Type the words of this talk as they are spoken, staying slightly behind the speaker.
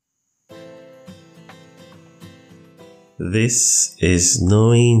This is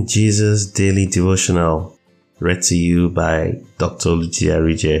Knowing Jesus Daily Devotional, read to you by Dr. Oluchi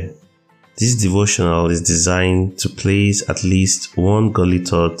Arije. This devotional is designed to place at least one godly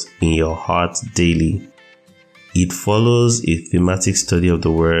thought in your heart daily. It follows a thematic study of the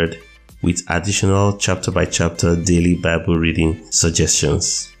Word with additional chapter-by-chapter daily Bible reading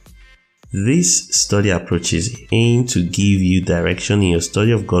suggestions. These study approaches aim to give you direction in your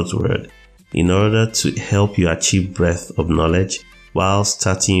study of God's Word in order to help you achieve breadth of knowledge while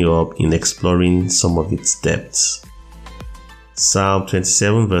starting you up in exploring some of its depths. Psalm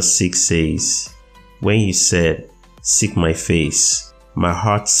 27 verse 6 says, "When you said, 'Seek my face,' my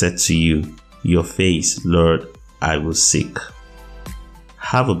heart said to you, 'Your face, Lord, I will seek.'"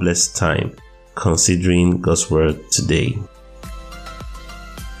 Have a blessed time considering God's Word today.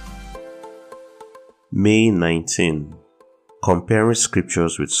 May 19. Comparing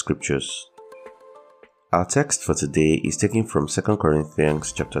Scriptures with Scriptures. Our text for today is taken from 2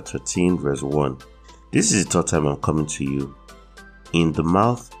 Corinthians chapter 13 verse 1. This is the third time I'm coming to you. In the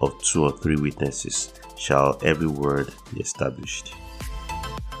mouth of 2 or 3 witnesses shall every word be established.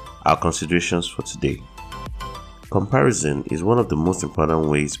 Our considerations for today. Comparison is one of the most important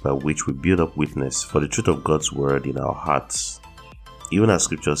ways by which we build up witness for the truth of God's Word in our hearts. Even as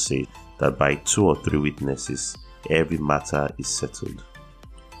Scripture says that by 2 or 3 witnesses every matter is settled.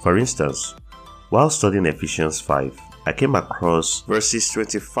 For instance, while studying Ephesians 5, I came across verses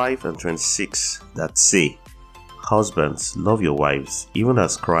 25 and 26 that say, "Husbands, love your wives, even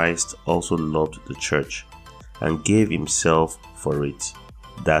as Christ also loved the church, and gave himself for it,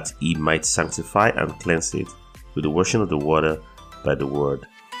 that he might sanctify and cleanse it with the washing of the water by the word."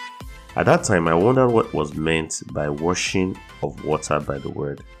 At that time, I wondered what was meant by washing of water by the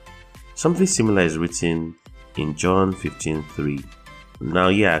word. Something similar is written in John 15:3. "Now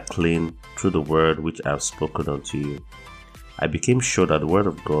ye are clean through the word which I have spoken unto you." I became sure that the word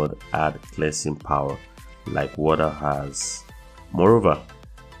of God had cleansing power, like water has. Moreover,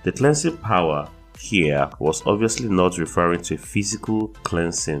 the cleansing power here was obviously not referring to a physical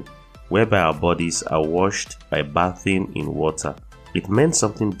cleansing, whereby our bodies are washed by bathing in water. It meant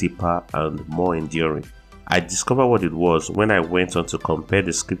something deeper and more enduring. I discovered what it was when I went on to compare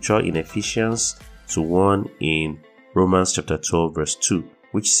the scripture in Ephesians to one in Romans chapter 12 verse 2,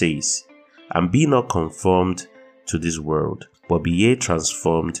 which says, "And be not conformed to this world, but be ye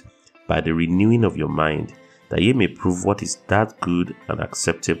transformed by the renewing of your mind, that ye may prove what is that good and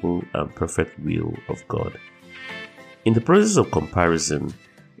acceptable and perfect will of God." In the process of comparison,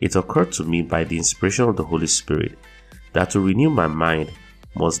 it occurred to me by the inspiration of the Holy Spirit that to renew my mind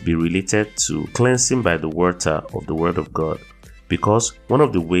must be related to cleansing by the water of the Word of God, because one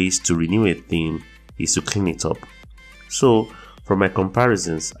of the ways to renew a thing is to clean it up. So, from my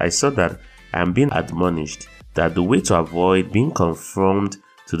comparisons, I saw that I am being admonished that the way to avoid being conformed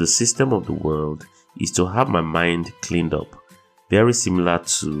to the system of the world is to have my mind cleaned up, very similar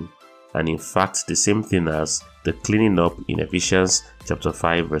to, and in fact the same thing as, the cleaning up in Ephesians chapter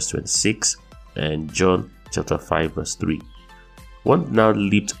 5 verse 26 and John chapter 5 verse 3. What now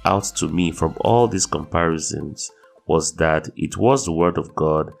leaped out to me from all these comparisons was that it was the Word of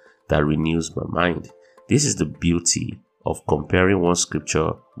God that renews my mind. This is the beauty of comparing one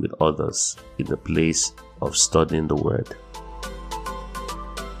scripture with others in the place of studying the Word.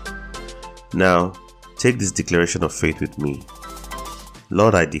 Now, take this declaration of faith with me.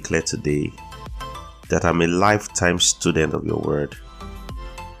 Lord, I declare today that I'm a lifetime student of your Word.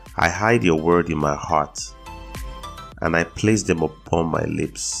 I hide your Word in my heart, and I place them upon my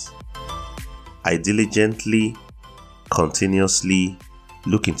lips. I diligently, continuously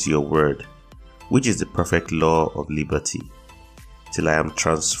look into your Word, which is the perfect law of liberty, till I am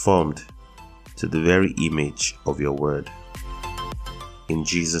transformed to the very image of your Word. In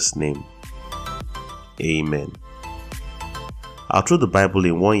Jesus' name, amen. Our Through the Bible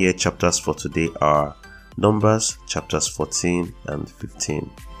in 1 Year chapters for today are Numbers chapters 14 and 15.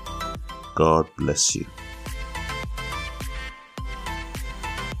 God bless you.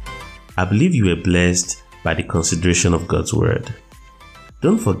 I believe you were blessed by the consideration of God's Word.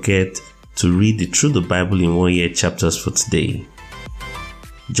 Don't forget to read the Through the Bible in 1 Year chapters for today.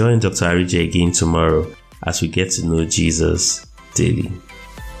 Join Dr. Arije again tomorrow as we get to know Jesus daily.